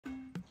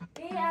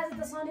आज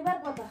त शनिबार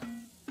पो त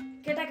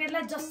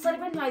केटाकेटीलाई जसरी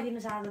पनि नुहाइदिनु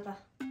छ आज त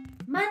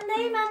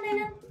मान्दैन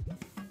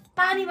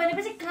पानी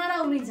भनेपछि काँडा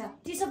उम्रिन्छ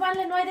चिसो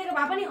पानीले नुहाइदिएको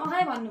भए पनि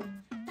अहाइ भन्नु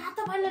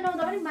तातो पानीले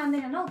नुहाउँदा पनि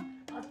मान्दैनन् हौ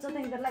अझ त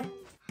यिनीहरूलाई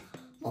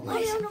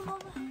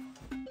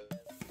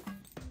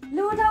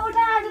लु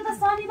उठा आज त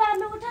शनिबार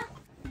लु उठा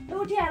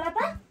उठिहाल त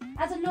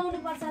आज नुहाउनु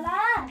पर्छ ला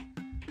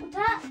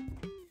उठा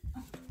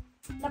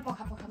ल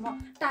पखा म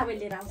टावेल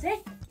लिएर आउँछु है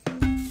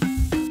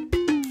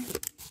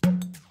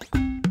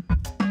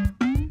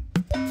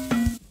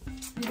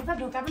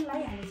ढोका पनि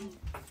लगाइहालेछु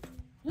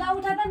ल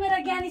उठा त मेरा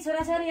ज्ञानी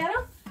छोराछोरीहरू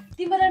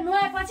तिमीलाई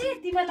नुहाएपछि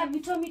तिमीलाई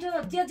मिठो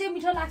जे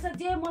मिठो लाग्छ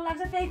जे मन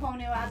लाग्छ त्यही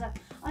खुवाउने हो आज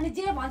अनि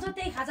जे भन्छौ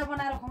त्यही खाजा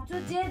बनाएर खुवाउँछु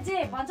जे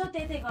भन्छौ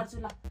त्यही गर्छु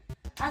ल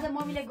आज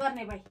मम्मीले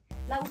गर्ने भाइ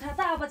ल उठा त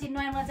अब चाहिँ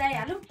नुहाइमा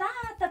जाइहालौँ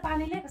तातो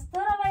पानीले कस्तो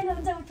रमाइलो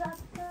हुन्छ उठा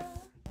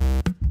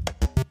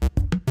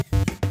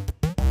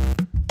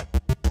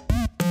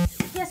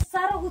के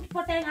साह्रो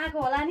उत्पट्याङ आएको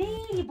होला नि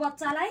यी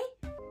बच्चालाई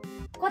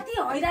कति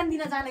हैरान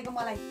दिन जानेको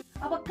मलाई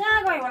अब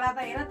कहाँ गयो होला त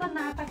हेर त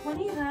नाटक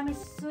पनि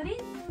रामेश्वरी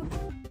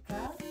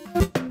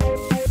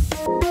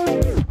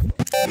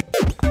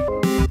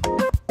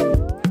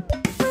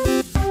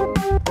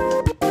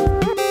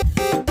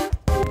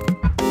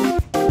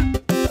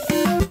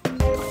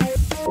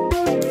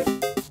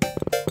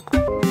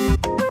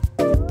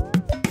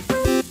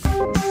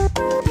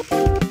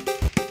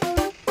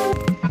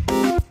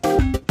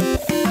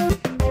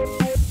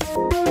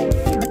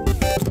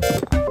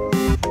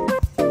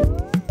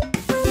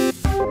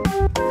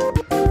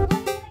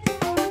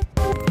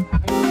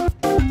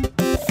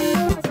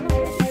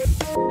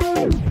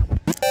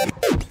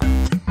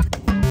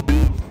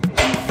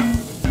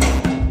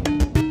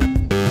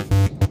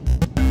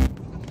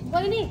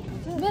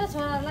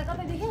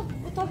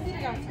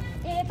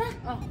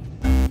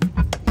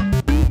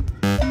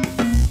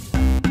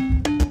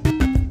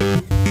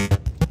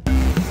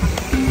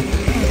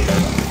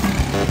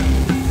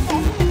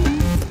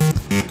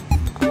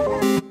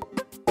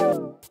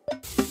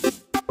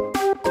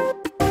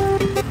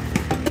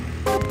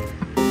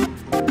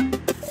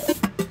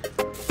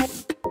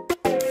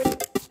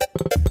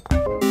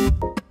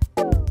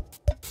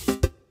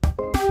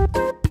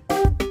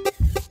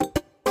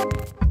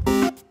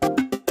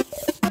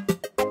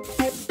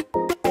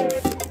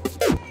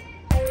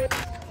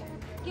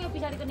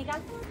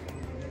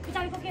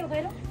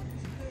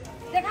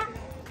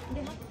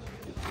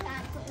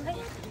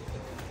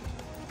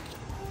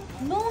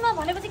नुहाउन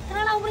भनेपछि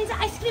काँडा उम्रिन्छ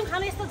आइसक्रिम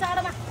खानु यस्तो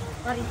जाडोमा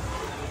गरी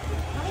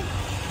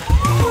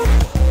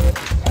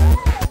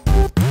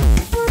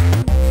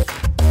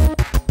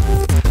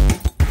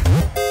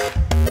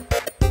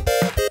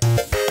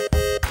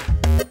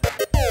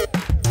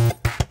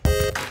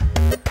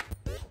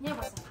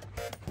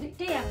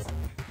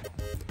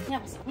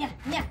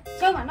यहाँ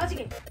छेउमा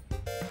नजिकै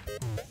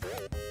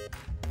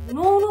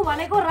नुहाउनु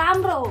भनेको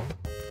राम्रो हो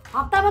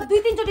हप्तामा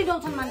 2-3 चोटि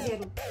नुहाउँछन्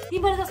मान्छेहरू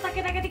तिम्रो जस्ता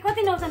केटाकेटी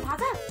कति नुहाउँछन् थाहा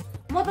छ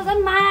म त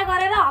झन् माया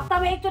गरेर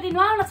हप्तामा 1 चोटि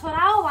नुहाउ न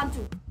छोरा हो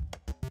भन्छु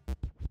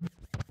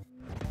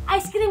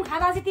आइसक्रिम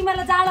खाँदा चाहिँ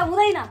तिमीलाई जाडो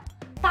हुँदैन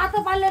तातो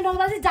पानीले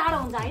नुहाउँदा चाहिँ जाडो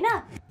हुन्छ हैन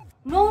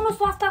नुहाउनु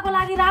स्वास्थ्यको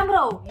लागि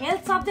राम्रो हो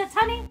हेल्थ सब्जेक्ट छ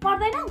नि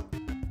पढ्दैनौ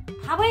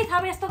थाबै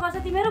यस्तो गर्छ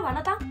तिमीहरू भन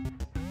त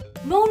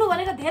नुहाउनु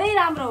भनेको धेरै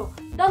राम्रो हो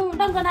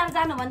डङ गनाएर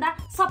जानु भन्दा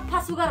सफा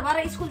सुगर भएर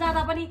स्कुल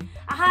जाँदा पनि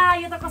आहा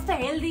यो त कस्तो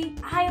हेल्दी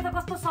आहा यो त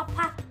कस्तो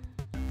सफा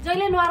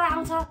जहिले नुहाएर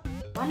आउँछ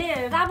भने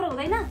राम्रो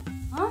हुँदैन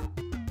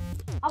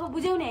अब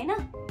बुझ्यौ नि हैन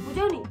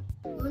बुझ्यौ नि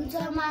हुन्छ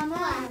मामा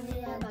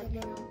हामीले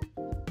भन्दैनौ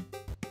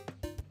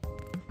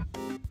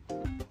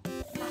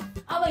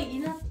अब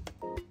हिँड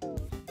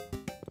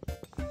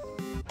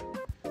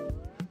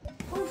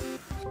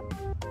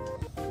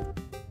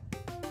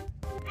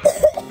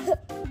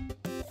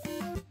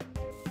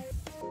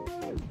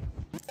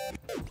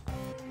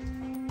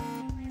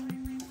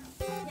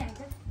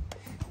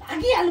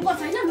भागिहाल्नु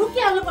पर्छ हैन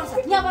लुकिहाल्नु पर्छ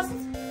यहाँ बस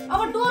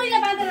अब डोरीले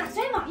बाँधेर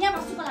राख्छु है म यहाँ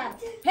बस्छु पलाएर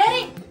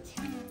फेरि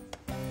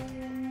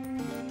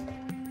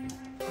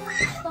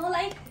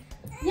तँलाई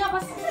यहाँ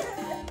बस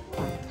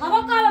अब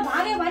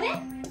भाग्यो भने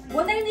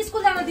भोलिदेखि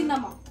स्कुल जान दिन्न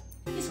म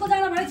स्कुल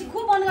जान भनेपछि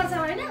खुब मन गर्छ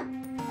हैन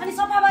अनि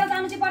सफा भएर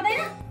जानु चाहिँ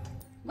पर्दैन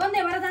गन्धे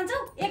भएर जान्छौ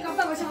 1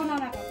 हप्ता भइसक्यो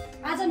नुहाउनको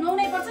आज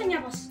नुहाउनै पर्छ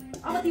यहाँ बस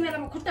अब तिमीलाई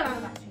म खुट्टा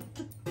बाँध्न राख्छु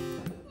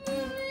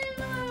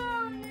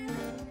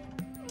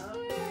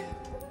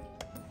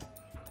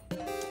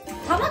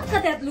थमक्क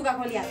त्यहाँ लुगा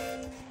खोलिया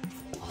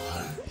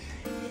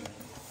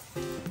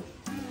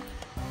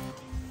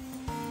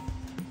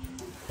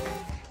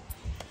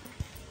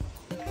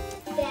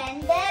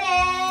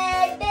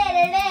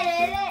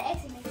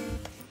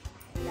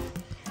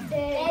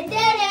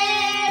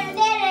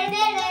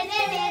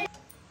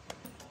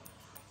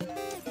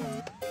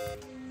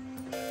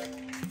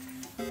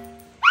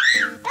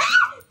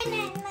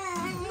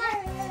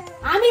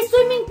हामी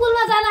स्विमिङ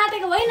पुलमा जान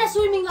आँटेको होइन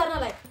स्विमिङ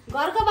गर्नलाई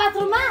घरको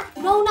बाथरुममा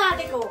नुहाउन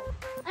आँटेको हो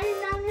अनि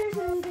राम्रो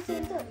सुन्नु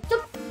त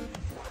चुप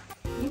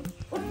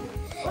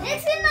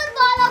एकछिन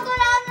तलको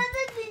राम्रो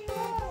चाहिँ दिनु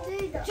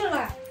चुप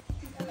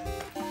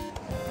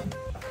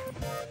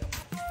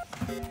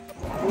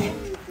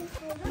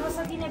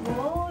नसकिने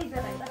हो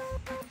इधर आइला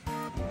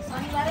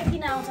शनिबारै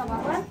किन आउँछ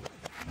भगवान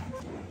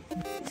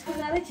स्कुल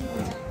जाँदै ठिक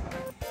हुन्छ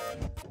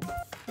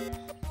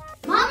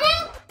मम्मी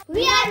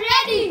वी आर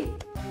रेडी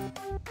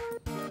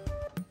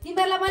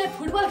तिमीहरूलाई मैले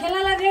फुटबल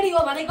खेल्नलाई रेडी हो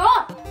भनेको हो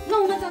ल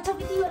हुन जान्छौ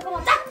कि तिमीहरूको म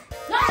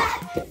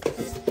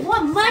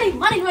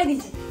मारी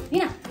गइदिन्छु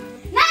हिँड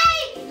नाइ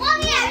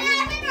मम्मी हामी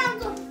आफै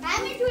जान्छौ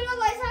हामी ठुलो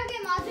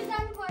भइसक्यौँ हजुर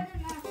जानु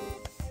पर्दैन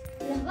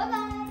ल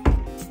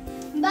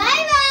बाइ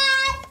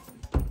बाइ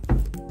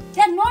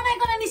त्यहाँ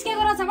ननाइकन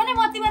निस्केको रहेछ भने म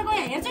तिमीहरूको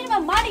यहाँ हेर्छु नि म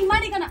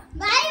मारिकन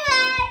बाइ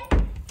बाइ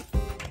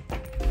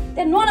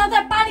त्यहाँ नलाउँदा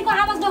पानीको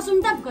आवाज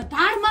नसुन्दा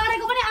ढाड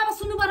मारेको पनि आवाज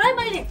सुन्नु पर्यो है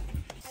मैले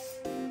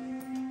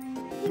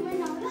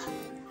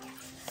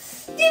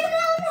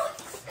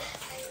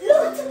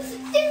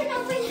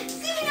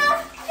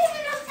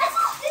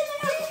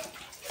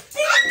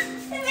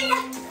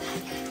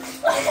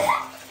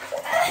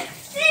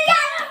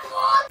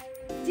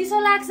चिसो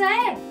लाग्छ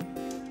है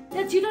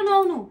त्यो छिटो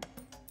नआउनु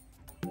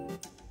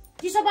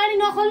चिसो पानी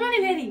नखोल्नु नि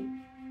फेरि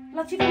ल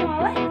छिटो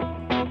नआऊ है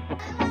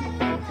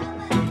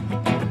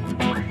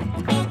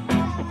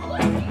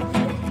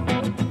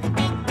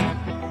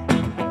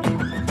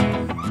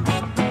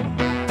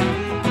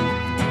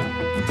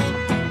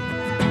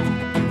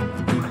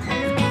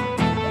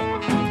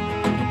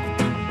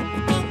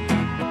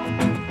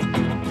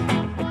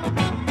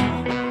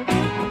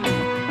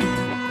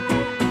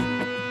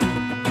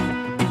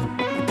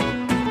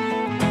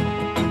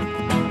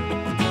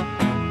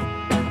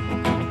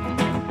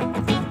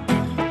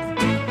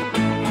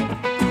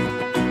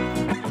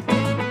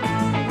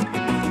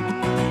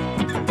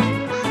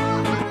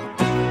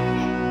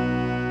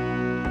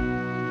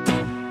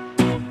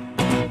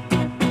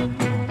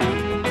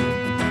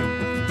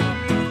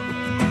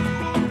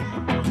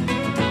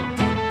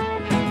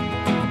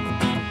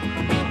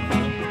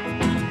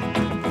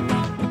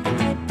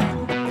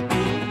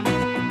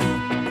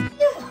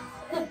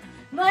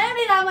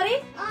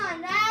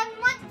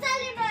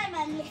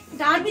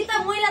ढाडभित्र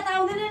मैला त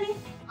आउँदैन नि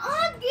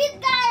गीत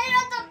गाएर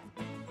त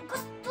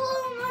कस्तो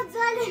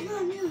मजाले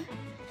गान्यो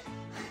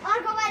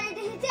अर्को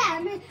पालिदेखि चाहिँ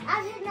हामी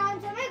आफै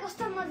नाच्छौँ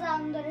कस्तो मजा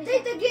आउँदो रहेछ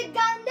त्यही त गीत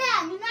गाउँदै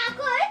हामी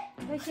नाको है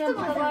गयो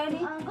नि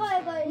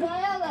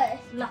गयो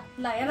ल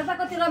ल हेर त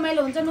कति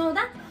रमाइलो हुन्छ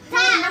नहुँदा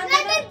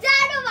हामीलाई त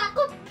जाडो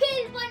भएको फिल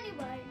पनि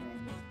भयो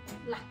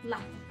ल ल ल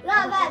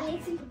बाबा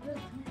एकछिन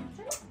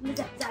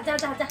जा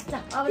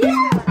अब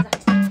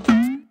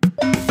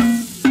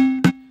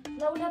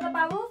ल उठा त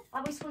बाबु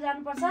अब स्कुल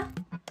जानुपर्छ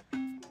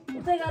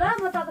उतै गर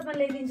म तपाईँ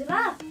ल्याइदिन्छु ल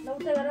ल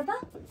उतै गर त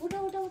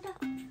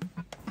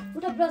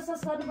उठा ब्रस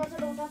गर्नुपर्छ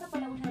ल उठा त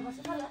पहिला उठेर बस्छ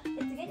ल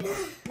यतिकै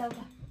ल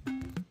उठा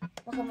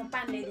म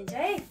पानी ल्याइदिन्छु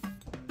है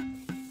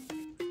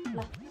ल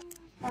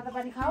तातो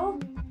पानी खाऊ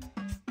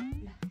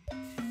ल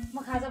म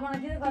खाजा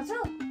बनाइदिँदै गर्छु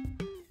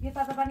यो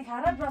तातो पानी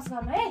खाएर ब्रस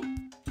गर्नु है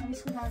अनि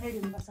स्कुल जान रेडी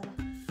हुनुपर्छ ल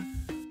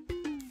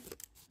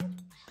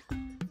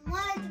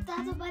मलाई त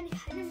तातो पानी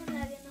खानै मन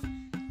लागेन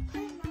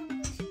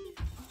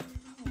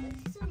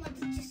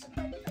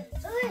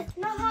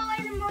नखाऊ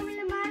अहिले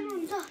मम्मीले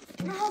मार्नुहुन्छ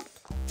नखाऊ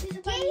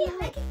केही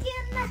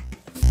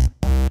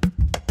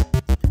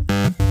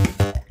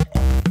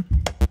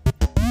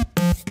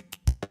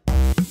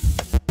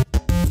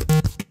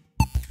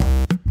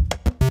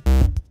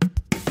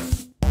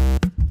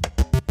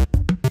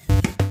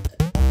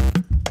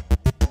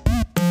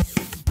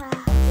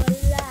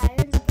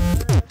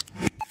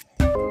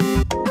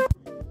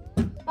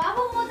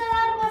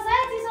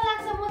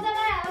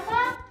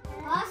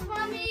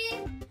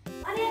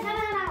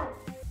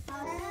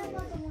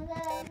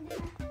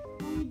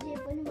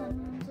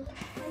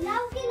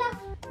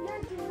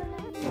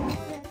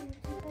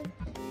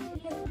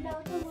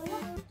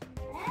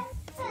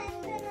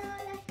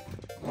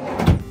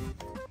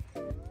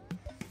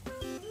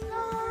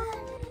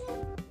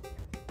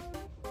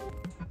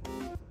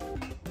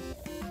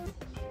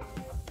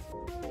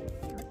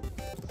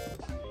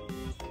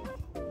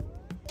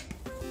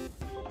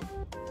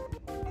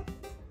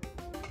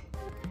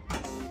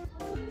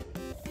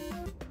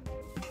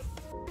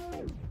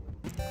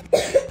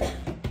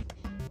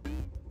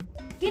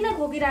किन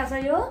खोकिरहेछ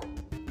यो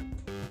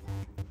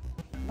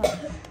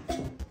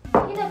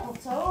किन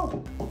खोक्छौ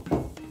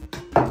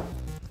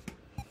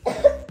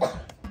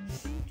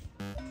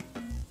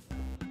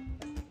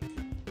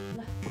ल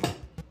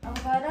अब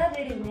गएर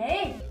रेडी हुने है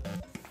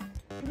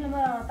तिमीलाई म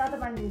तातो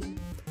पानी दिन्छु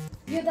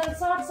यो दाल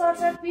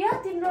सर्ट पियो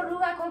तिम्रो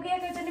लुगा खोकियो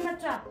एकैचोटि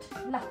मात्र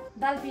ल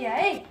दाल पिया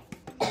है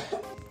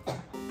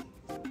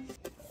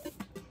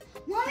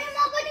मम्मी म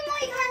पनि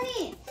मै खानी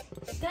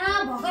कहाँ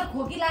भर्खर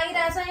खोकी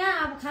लागिरहेछ यहाँ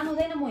अब खानु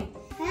हुँदैन मै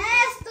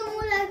यस्तो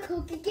मलाई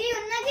खोकी के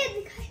भन्न के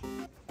दिखाइ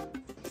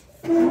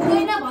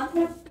हुँदैन भन्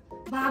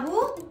बाबु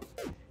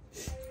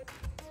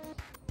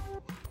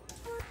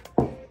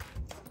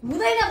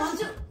हुँदैन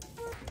भन्छु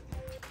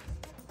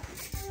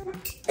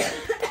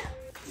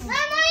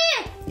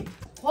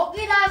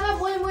खोकिरहेछ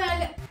मै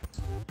अहिले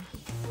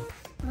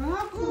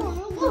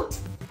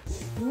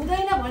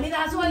हुँदैन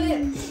भनिरहेको छु अहिले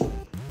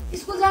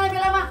स्कुल जाने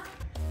बेलामा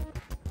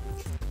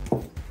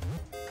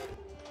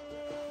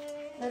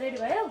रेडी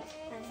भयो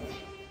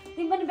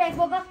नि ब्याग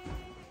बोक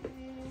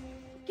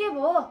के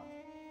भयो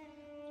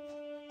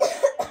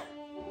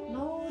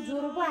नो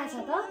ज्वरो पो आएछ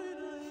त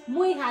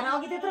मुही खाएर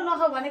अघि त्यत्रो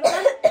नखाऊ भनेको त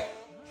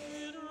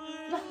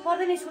ल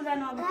पर्दैन स्कुल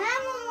जानु अब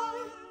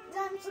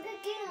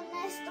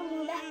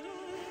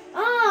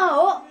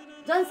हो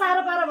झन्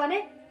साह्रो पारो भने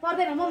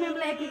पर्दैन म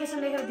मेमलाई एप्लिकेसन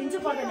लेखेर दिन्छु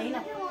पर्दैन हिँड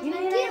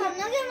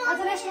आज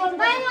रेस्ट गर्नु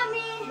बाइ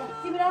मम्मी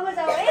तिमी राम्रो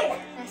जाऊ है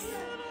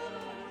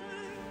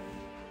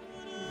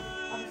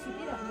अब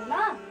सुतिराख्नु ल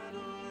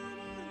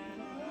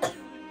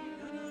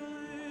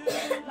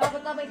अब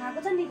तपाईँ खाएको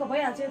छ निको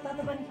भइहाल्छ यो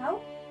तपाईँ पनि खाऊ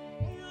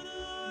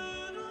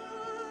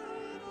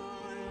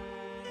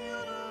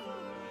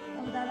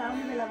अब दादा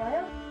आउने बेला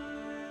भयो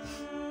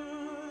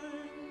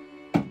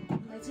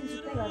एकछिन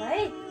सुत्दै गर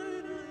है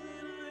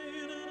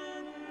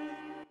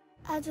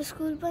आज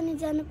स्कुल पनि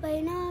जानु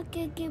पाइन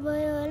के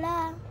भयो होला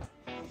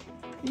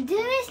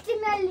जेविस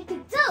तिमीले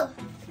ठिक छौ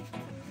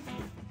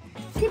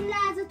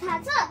तिमीलाई आज थाहा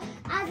छ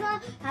आज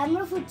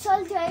हाम्रो फुटसल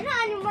थियो हैन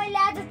अनि मैले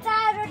आज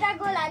 4वटा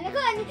गोल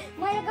हानेको अनि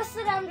मैले कस्तो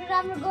राम्रो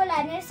राम्रो गोल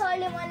हाने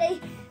सरले मलाई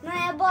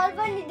नयाँ बल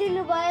पनि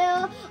दिनुभयो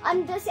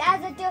अनि त्यसै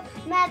आज त्यो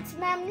म्याथ्स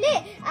म्यामले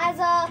आज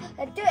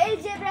त्यो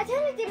एल्जेब्रा थियो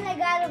नि तिमीलाई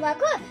गाह्रो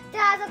भएको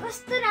त्यो आज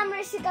कस्तो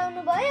राम्रो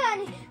सिकाउनु भयो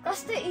अनि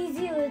कस्तो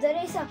इजी हुँदो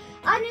रहेछ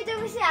अनि त्यो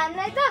पछि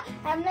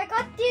हामीलाई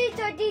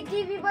कतिचोटि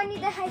टिभी पनि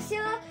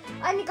देखाइस्यो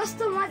अनि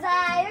कस्तो मजा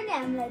आयो नि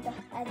हामीलाई त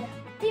आज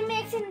तिमी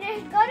एकछिन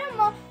रेस्ट गर म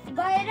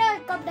गएर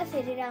कपडा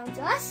फेरेर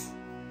आउँछु हस्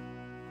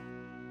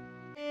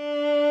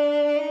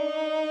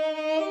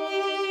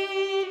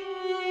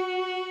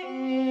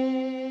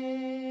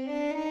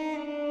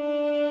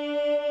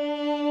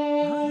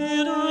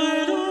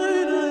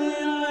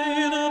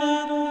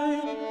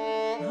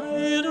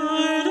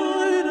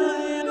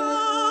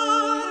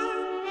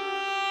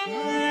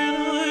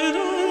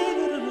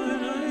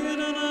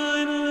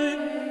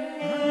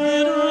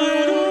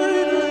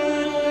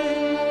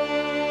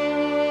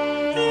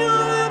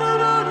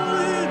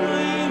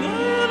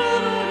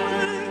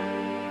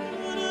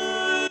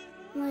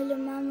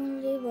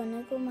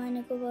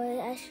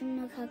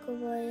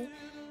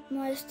म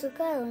यस्तो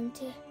कहाँ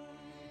हुन्थे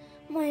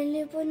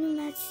मैले पनि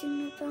म्याथ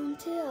सिक्न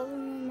पाउँथे अब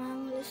म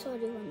मामुलाई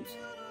सरी भन्छु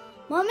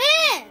मम्मी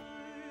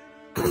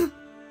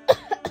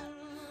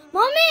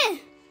मम्मी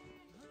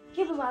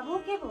के भयो बाबु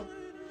के भयो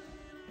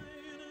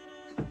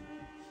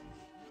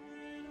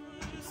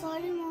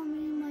सरी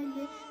मम्मी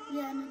मैले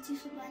बिहान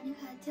चिसो पानी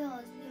खाएको थिएँ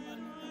हजुरले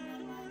भनेको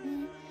नमाने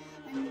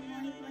अनि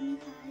मैले पनि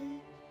खाएँ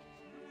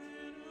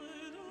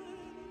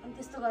अनि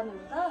त्यस्तो गर्नु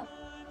हो त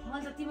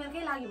मैले त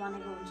तिमीहरूकै लागि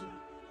भनेको हुन्छु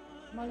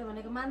मैले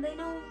भनेको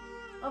मान्दैनौ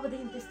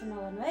अबदेखि त्यस्तो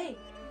नगर्नु है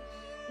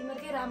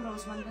तिमीहरूकै राम्रो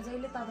होस् भनेर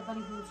जहिले तातो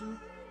पानी पिउँछु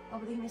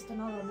अबदेखि यस्तो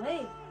नगर्नु है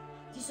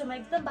चिसोमा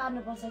एकदम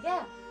बार्नुपर्छ क्या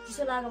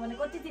चिसो लाग्यो भने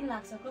कति दिन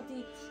लाग्छ कति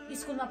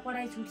स्कुलमा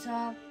पढाइ छुट्छ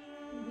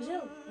बुझ्यौ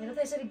हेर त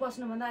यसरी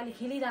बस्नुभन्दा अहिले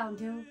खेलिरह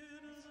हुन्थ्यो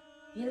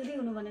हेल्दी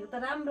हुनु भनेको त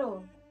राम्रो हो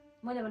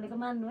मैले भनेको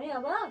मान्नु है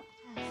अब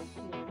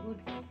गुड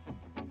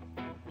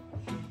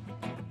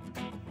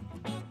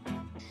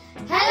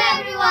हेलो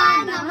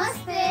एभ्रीवन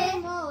नमस्ते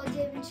म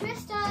जविन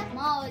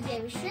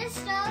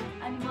श्रेष्ठ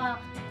अनि म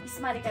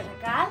स्मारिका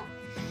ढकाल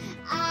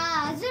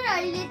हजुर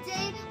अहिले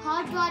चाहिँ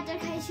हट वाटर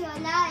खाइसक्यो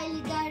होला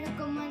अहिले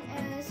जाडोको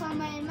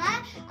समयमा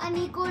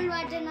अनि कोल्ड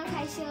वाटर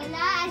नखाइसक्यो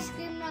होला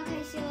आइसक्रिम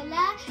नखाइसक्यो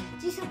होला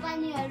चिसो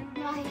पानीहरू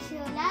नखाइसक्यो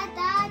होला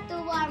तातो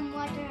वार्म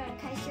वाटरहरू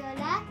खाइसक्यो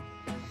होला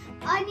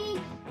अनि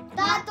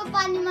तातो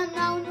पानीमा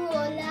नुहाउनु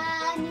होला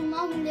अनि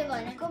मम्मीले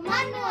भनेको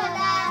मान्नु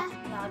होला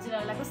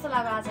हजुरहरूलाई कस्तो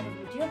लाग्यो आजको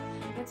भिडियो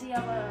यो चाहिँ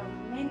अब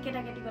मेन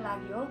केटाकेटीको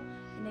लागि हो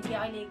किनकि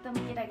अहिले एकदम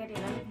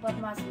केटाकेटीहरू अलिक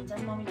बदमास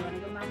हुन्छन् मम्मीले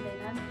भनेको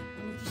मान्दैनन्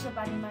अनि चिसो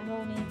पानीमा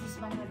नुहाउने चिसो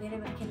पानीमा धेरै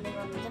बेर खेल्ने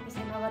गर्नुहुन्छ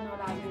त्यसै नगर्नु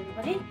होला हजुरहरू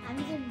पनि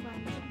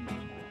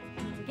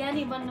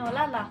ज्ञानी बन्नु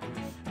होला ल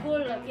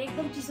कोल्ड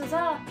एकदम चिसो छ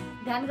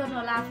ध्यान गर्नु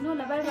होला आफ्नो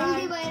ल बाइ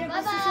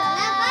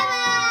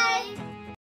बाइ